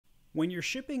When you're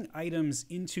shipping items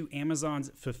into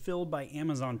Amazon's Fulfilled by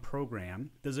Amazon program,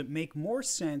 does it make more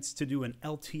sense to do an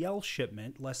LTL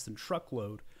shipment, less than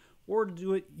truckload, or to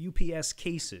do it UPS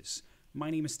cases? My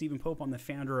name is Stephen Pope. I'm the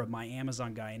founder of My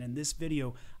Amazon Guy, and in this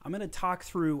video, I'm going to talk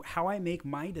through how I make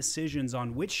my decisions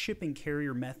on which shipping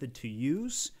carrier method to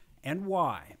use and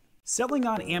why. Selling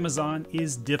on Amazon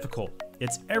is difficult.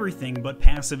 It's everything but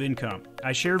passive income.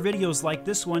 I share videos like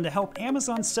this one to help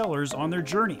Amazon sellers on their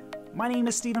journey. My name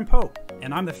is Stephen Pope,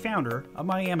 and I'm the founder of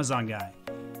My Amazon Guy.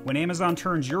 When Amazon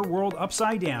turns your world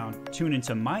upside down, tune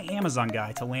into My Amazon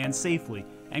Guy to land safely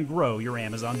and grow your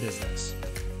Amazon business.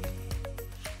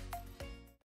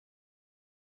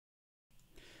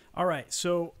 All right,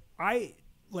 so I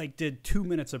did 2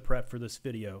 minutes of prep for this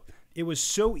video. It was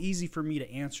so easy for me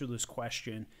to answer this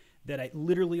question that I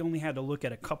literally only had to look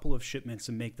at a couple of shipments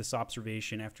and make this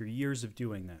observation after years of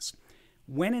doing this.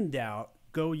 When in doubt,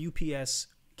 go UPS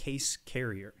case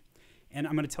carrier. And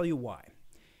I'm going to tell you why.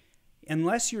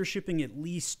 Unless you're shipping at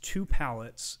least 2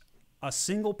 pallets, a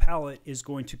single pallet is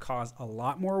going to cause a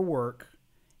lot more work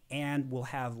and will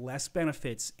have less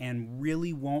benefits and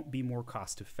really won't be more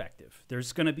cost effective.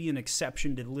 There's going to be an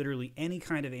exception to literally any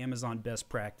kind of Amazon best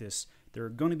practice. There are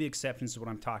going to be exceptions to what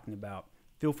I'm talking about.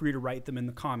 Feel free to write them in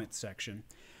the comments section.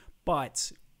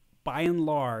 But by and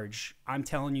large, I'm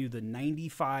telling you the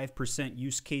 95%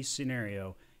 use case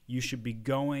scenario, you should be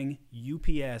going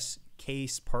UPS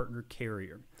case partner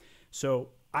carrier. So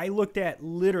I looked at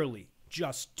literally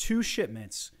just 2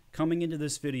 shipments coming into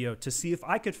this video to see if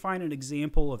I could find an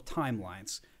example of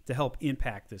timelines to help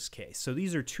impact this case. So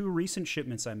these are 2 recent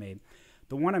shipments I made.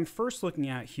 The one I'm first looking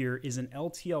at here is an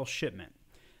LTL shipment.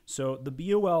 So the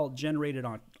BOL generated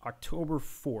on October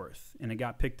 4th, and it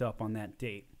got picked up on that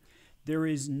date. There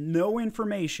is no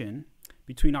information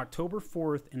between October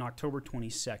 4th and October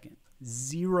 22nd.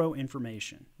 Zero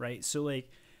information, right? So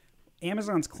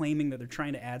Amazon's claiming that they're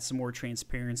trying to add some more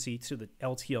transparency to the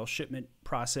LTL shipment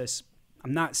process.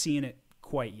 I'm not seeing it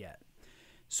quite yet.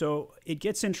 So it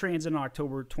gets in transit on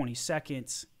October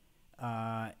 22nd,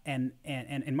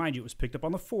 and mind you, it was picked up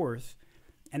on the 4th,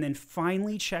 and then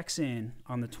finally checks in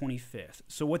on the 25th.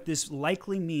 So what this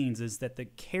likely means is that the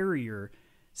carrier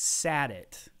sat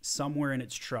it somewhere in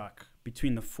its truck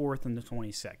between the 4th and the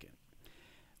 22nd.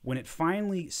 When it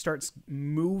finally starts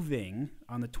moving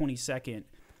on the 22nd,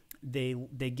 they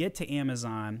get to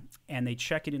Amazon and they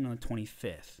check it in on the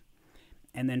 25th.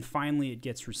 And then finally it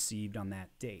gets received on that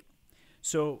date.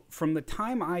 So from the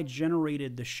time I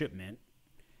generated the shipment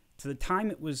to the time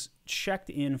it was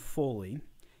checked in fully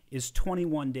is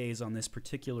 21 days on this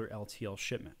particular LTL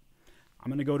shipment. I'm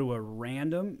going to go to a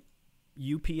random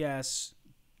UPS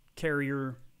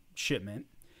carrier shipment.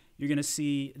 You're going to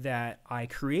see that I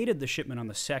created the shipment on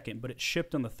the 2nd, but it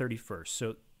shipped on the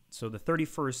 31st. So the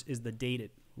 31st is the date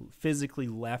it physically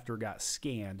left or got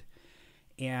scanned.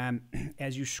 And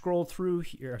as you scroll through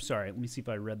here, sorry, let me see if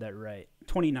I read that right.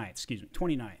 29th, excuse me,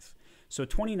 29th. So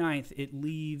 29th, it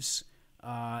leaves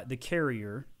the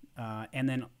carrier, and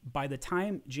then by the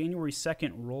time January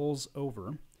 2nd rolls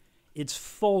over, it's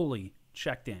fully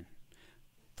checked in.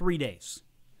 3 days.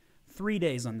 3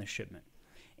 days on this shipment.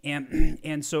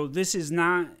 And so this is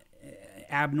not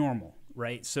abnormal,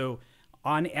 right? So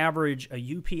on average, a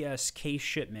UPS case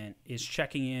shipment is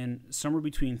checking in somewhere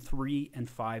between 3 and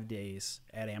 5 days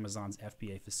at Amazon's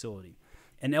FBA facility.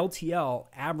 An LTL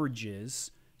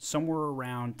averages somewhere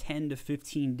around 10 to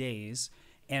 15 days,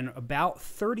 and about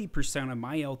 30% of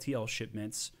my LTL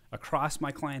shipments across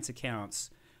my clients'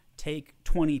 accounts take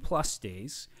 20 plus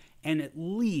days, and at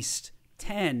least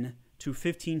 10 to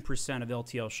 15% of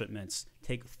LTL shipments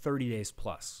take 30 days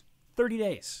plus. 30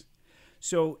 days.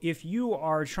 So if you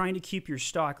are trying to keep your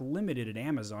stock limited at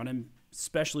Amazon, and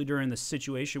especially during the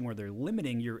situation where they're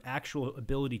limiting your actual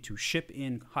ability to ship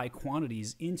in high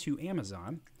quantities into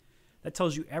Amazon, that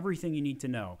tells you everything you need to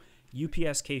know.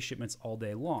 UPS case shipments all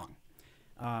day long.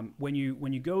 When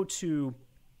you go to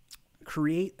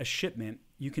create a shipment,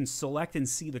 you can select and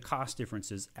see the cost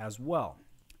differences as well.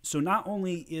 So not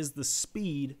only is the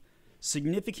speed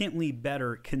significantly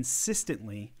better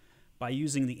consistently by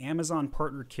using the Amazon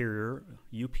partner carrier,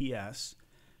 UPS,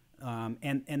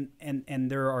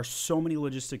 and there are so many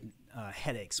logistic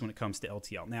headaches when it comes to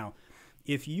LTL. Now,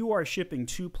 if you are shipping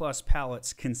 2+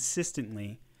 pallets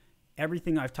consistently,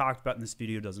 everything I've talked about in this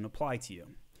video doesn't apply to you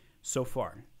so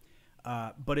far.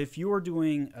 But if you are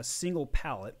doing a single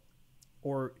pallet,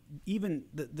 or even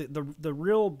the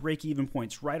real break-even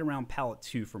point's right around pallet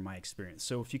 2 from my experience.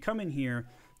 So if you come in here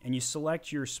and you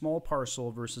select your small parcel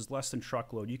versus less than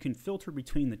truckload, you can filter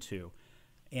between the two.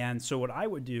 And so what I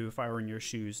would do if I were in your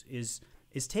shoes is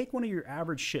take one of your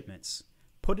average shipments,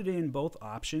 put it in both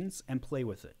options and play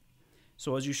with it.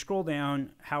 So as you scroll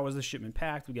down, how is the shipment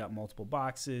packed? We got multiple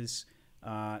boxes.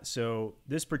 So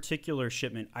this particular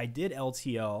shipment, I did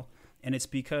LTL, and it's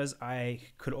because I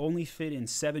could only fit in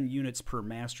 7 units per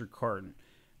master carton,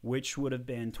 which would have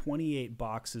been 28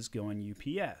 boxes going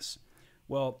UPS.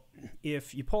 Well,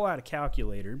 if you pull out a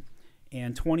calculator,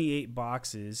 and 28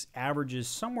 boxes averages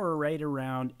somewhere right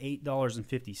around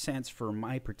 $8.50 for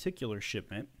my particular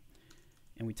shipment,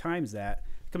 and we times that,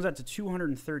 it comes out to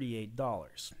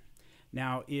 $238.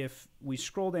 Now, if we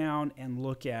scroll down and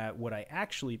look at what I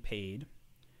actually paid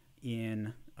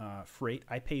in freight,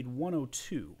 I paid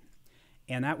 $102,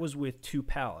 and that was with 2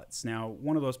 pallets. Now,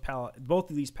 one of those both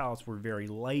of these pallets were very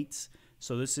light,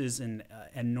 so this is an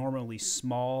abnormally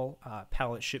small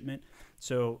pallet shipment.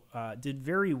 So did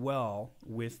very well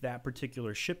with that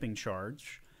particular shipping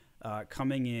charge,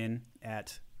 coming in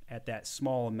at that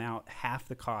small amount, half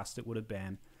the cost it would have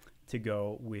been to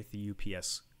go with the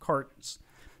UPS cartons.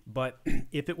 But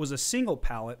if it was a single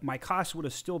pallet, my cost would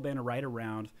have still been right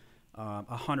around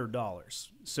 $100.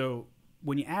 So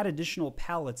when you add additional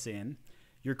pallets in,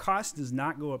 your cost does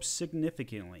not go up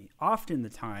significantly. Often the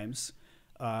times,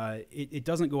 it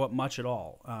doesn't go up much at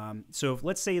all. So if,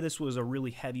 let's say this was a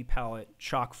really heavy pallet,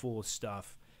 chock full of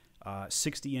stuff,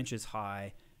 60 inches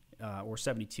high, or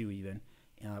 72 even,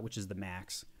 which is the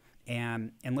max.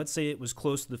 And let's say it was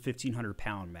close to the 1,500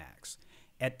 pound max.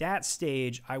 At that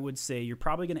stage, I would say you're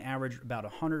probably going to average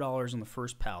about $100 on the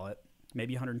first pallet,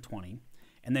 maybe 120,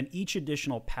 and then each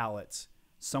additional pallet's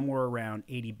somewhere around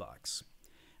 80 bucks.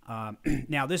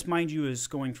 Now, this, mind you, is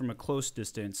going from a close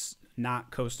distance,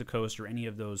 not coast to coast or any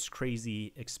of those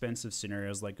crazy expensive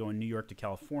scenarios like going New York to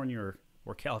California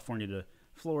or California to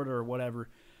Florida or whatever.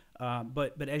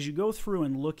 But as you go through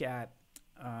and look at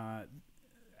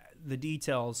the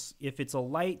details, if it's a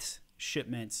light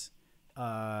shipment,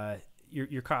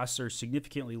 your costs are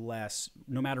significantly less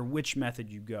no matter which method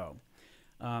you go.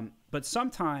 But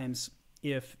sometimes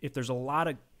if there's a lot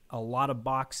of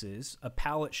boxes, a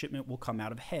pallet shipment will come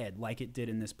out ahead, like it did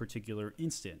in this particular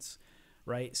instance,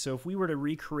 right? So if we were to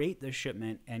recreate this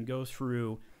shipment and go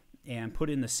through and put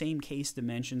in the same case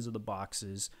dimensions of the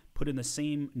boxes, put in the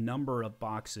same number of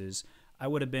boxes, I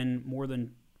would have been more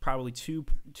than probably two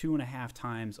and a half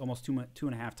times, almost two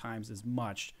and a half times as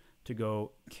much to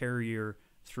go carrier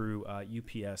through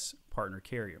UPS partner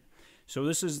carrier. So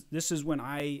this is when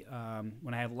I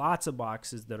have lots of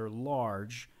boxes that are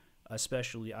large,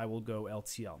 especially, I will go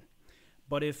LTL.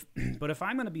 But if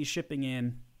I'm going to be shipping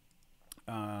in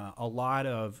a lot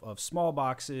of small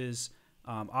boxes,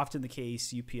 often the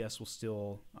case UPS will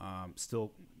still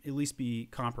at least be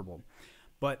comparable.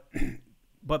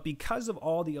 But because of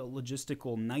all the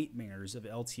logistical nightmares of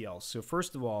LTL, so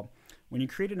first of all, when you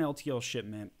create an LTL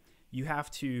shipment, you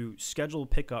have to schedule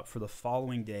pickup for the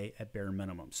following day at bare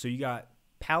minimum. So you got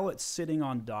pallets sitting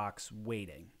on docks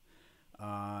waiting.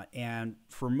 And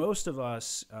for most of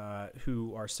us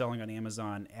who are selling on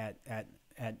Amazon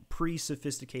at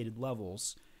pre-sophisticated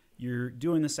levels, you're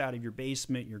doing this out of your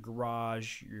basement, your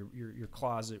garage, your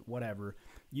closet, whatever.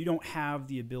 You don't have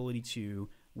the ability to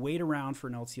wait around for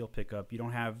an LTL pickup. You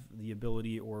don't have the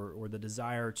ability or the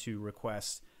desire to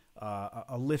request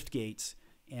a lift gate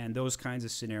and those kinds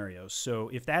of scenarios. So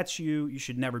if that's you, you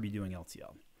should never be doing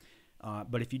LTL.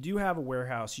 But if you do have a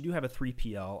warehouse, you do have a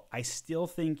 3PL, I still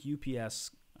think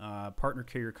UPS partner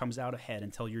carrier comes out ahead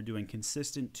until you're doing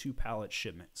consistent 2-pallet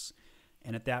shipments.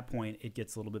 And at that point, it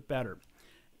gets a little bit better.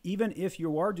 Even if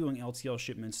you are doing LTL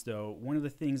shipments, though, one of the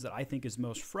things that I think is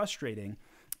most frustrating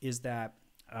is that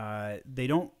they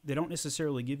don't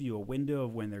necessarily give you a window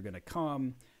of when they're going to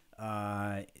come.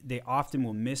 They often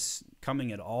will miss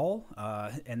coming at all,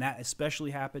 and that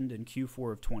especially happened in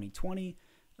Q4 of 2020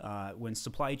 when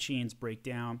supply chains break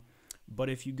down. But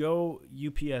if you go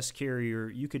UPS carrier,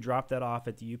 you could drop that off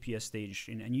at the UPS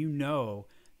station, and you know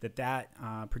that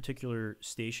particular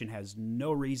station has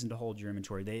no reason to hold your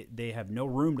inventory. They have no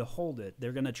room to hold it.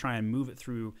 They're going to try and move it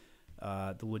through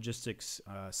the logistics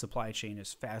supply chain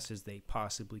as fast as they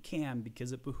possibly can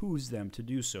because it behooves them to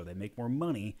do so. They make more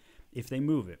money if they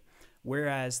move it.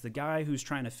 Whereas the guy who's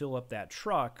trying to fill up that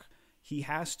truck, he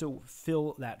has to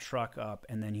fill that truck up,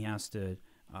 and then he has to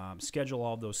schedule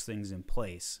all those things in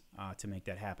place to make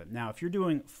that happen. Now, if you're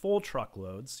doing full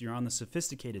truckloads, you're on the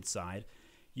sophisticated side,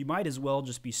 you might as well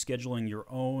just be scheduling your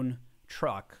own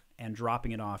truck and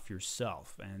dropping it off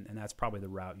yourself, and that's probably the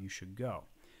route you should go.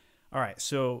 All right,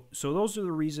 so those are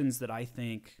the reasons that I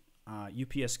think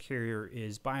UPS carrier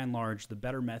is by and large the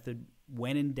better method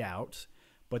when in doubt.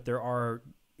 But there are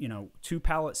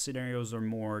 2-pallet scenarios or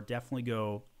more. Definitely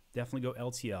go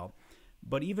LTL.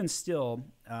 But even still,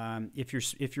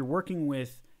 if you're working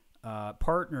with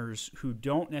partners who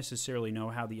don't necessarily know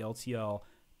how the LTL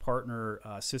partner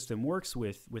system works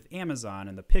with Amazon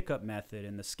and the pickup method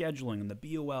and the scheduling and the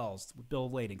BOLs, bill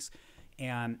of ladings,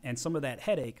 and some of that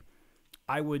headache,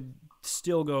 I would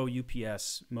still go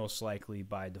UPS most likely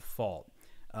by default.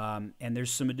 And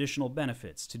there's some additional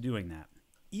benefits to doing that.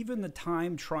 Even the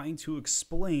time trying to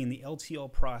explain the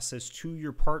LTL process to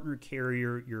your partner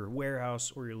carrier, your warehouse,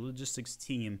 or your logistics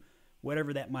team,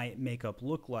 whatever that might make up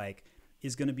look like,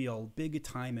 is going to be a big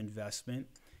time investment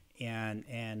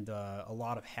and a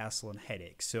lot of hassle and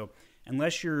headache. So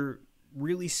unless you're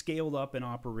really scaled up in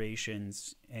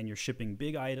operations and you're shipping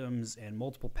big items and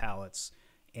multiple pallets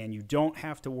and you don't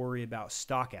have to worry about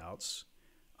stockouts,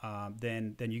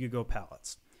 then you could go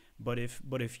pallets. But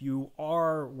if you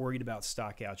are worried about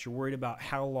stockouts, you're worried about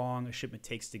how long a shipment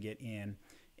takes to get in,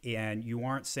 and you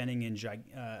aren't sending in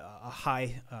a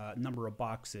high number of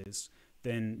boxes,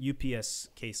 then UPS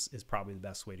case is probably the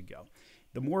best way to go.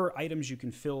 The more items you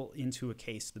can fill into a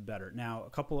case, the better. Now, a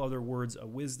couple other words of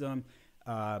wisdom.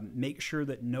 Make sure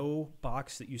that no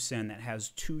box that you send that has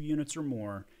 2 units or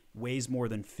more weighs more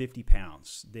than 50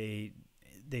 pounds. They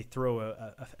throw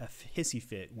a hissy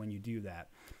fit when you do that.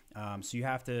 So you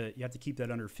have to keep that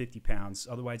under 50 pounds.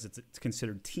 Otherwise, it's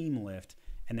considered team lift,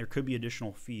 and there could be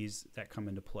additional fees that come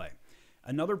into play.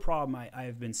 Another problem I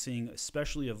have been seeing,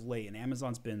 especially of late, and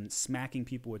Amazon's been smacking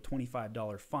people with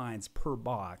 $25 fines per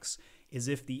box, is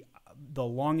if the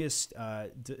longest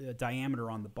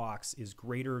diameter on the box is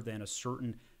greater than a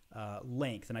certain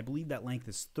length, and I believe that length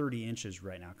is 30 inches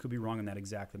right now. Could be wrong on that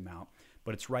exact amount,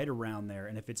 but it's right around there.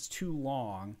 And if it's too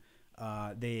long,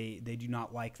 they do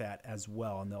not like that as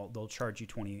well, and they'll charge you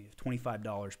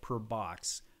 $25 per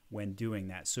box when doing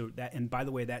that. So that, and by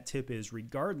the way, that tip is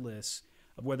regardless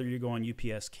of whether you're going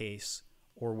UPS case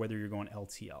or whether you're going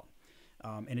LTL.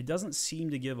 And it doesn't seem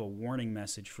to give a warning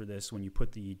message for this when you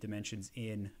put the dimensions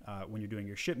in when you're doing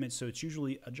your shipment. So it's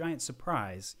usually a giant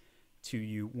surprise to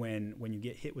you when you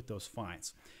get hit with those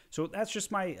fines. So that's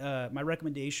just my my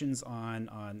recommendations on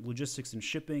logistics and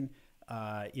shipping.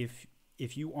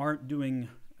 If you aren't doing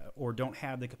or don't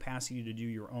have the capacity to do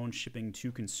your own shipping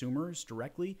to consumers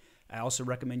directly, I also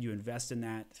recommend you invest in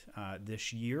that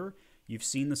this year. You've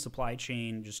seen the supply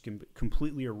chain just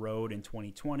completely erode in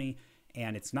 2020,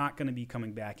 and it's not going to be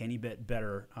coming back any bit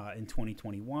better in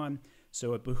 2021.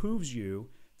 So it behooves you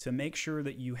to make sure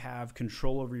that you have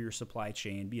control over your supply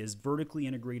chain, be as vertically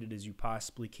integrated as you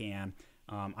possibly can.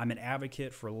 I'm an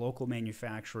advocate for local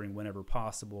manufacturing whenever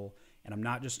possible, and I'm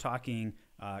not just talking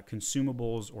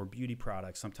consumables or beauty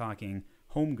products. I'm talking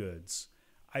home goods.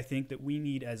 I think that we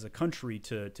need, as a country,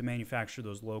 to manufacture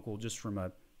those local, just from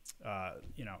a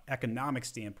economic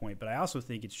standpoint. But I also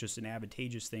think it's just an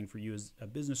advantageous thing for you as a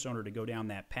business owner to go down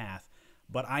that path.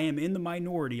 But I am in the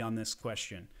minority on this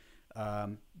question,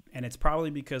 and it's probably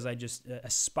because I just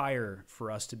aspire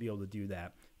for us to be able to do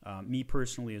that. Me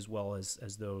personally, as well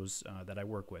as those that I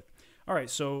work with. All right,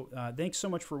 so thanks so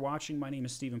much for watching. My name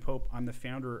is Stephen Pope. I'm the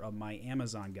founder of My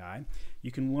Amazon Guy.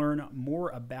 You can learn more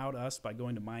about us by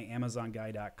going to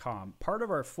myamazonguy.com. Part of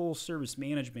our full service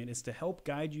management is to help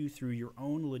guide you through your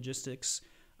own logistics,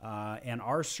 and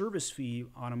our service fee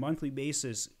on a monthly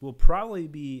basis will probably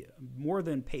be more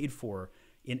than paid for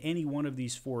in any one of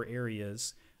these 4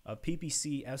 areas of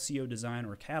PPC, SEO, design,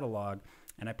 or catalog.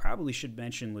 And I probably should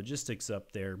mention logistics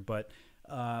up there, but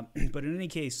in any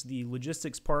case, the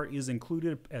logistics part is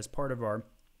included as part of our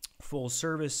full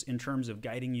service in terms of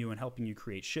guiding you and helping you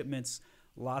create shipments.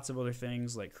 Lots of other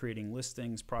things like creating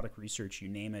listings, product research, you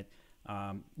name it.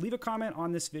 Leave a comment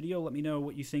on this video. Let me know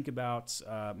what you think about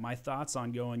my thoughts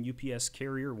on going UPS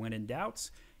carrier when in doubt.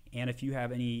 And if you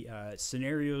have any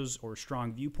scenarios or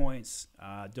strong viewpoints,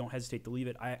 don't hesitate to leave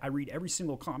it. I read every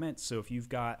single comment, so if you've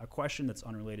got a question that's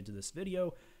unrelated to this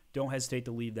video, don't hesitate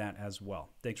to leave that as well.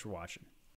 Thanks for watching.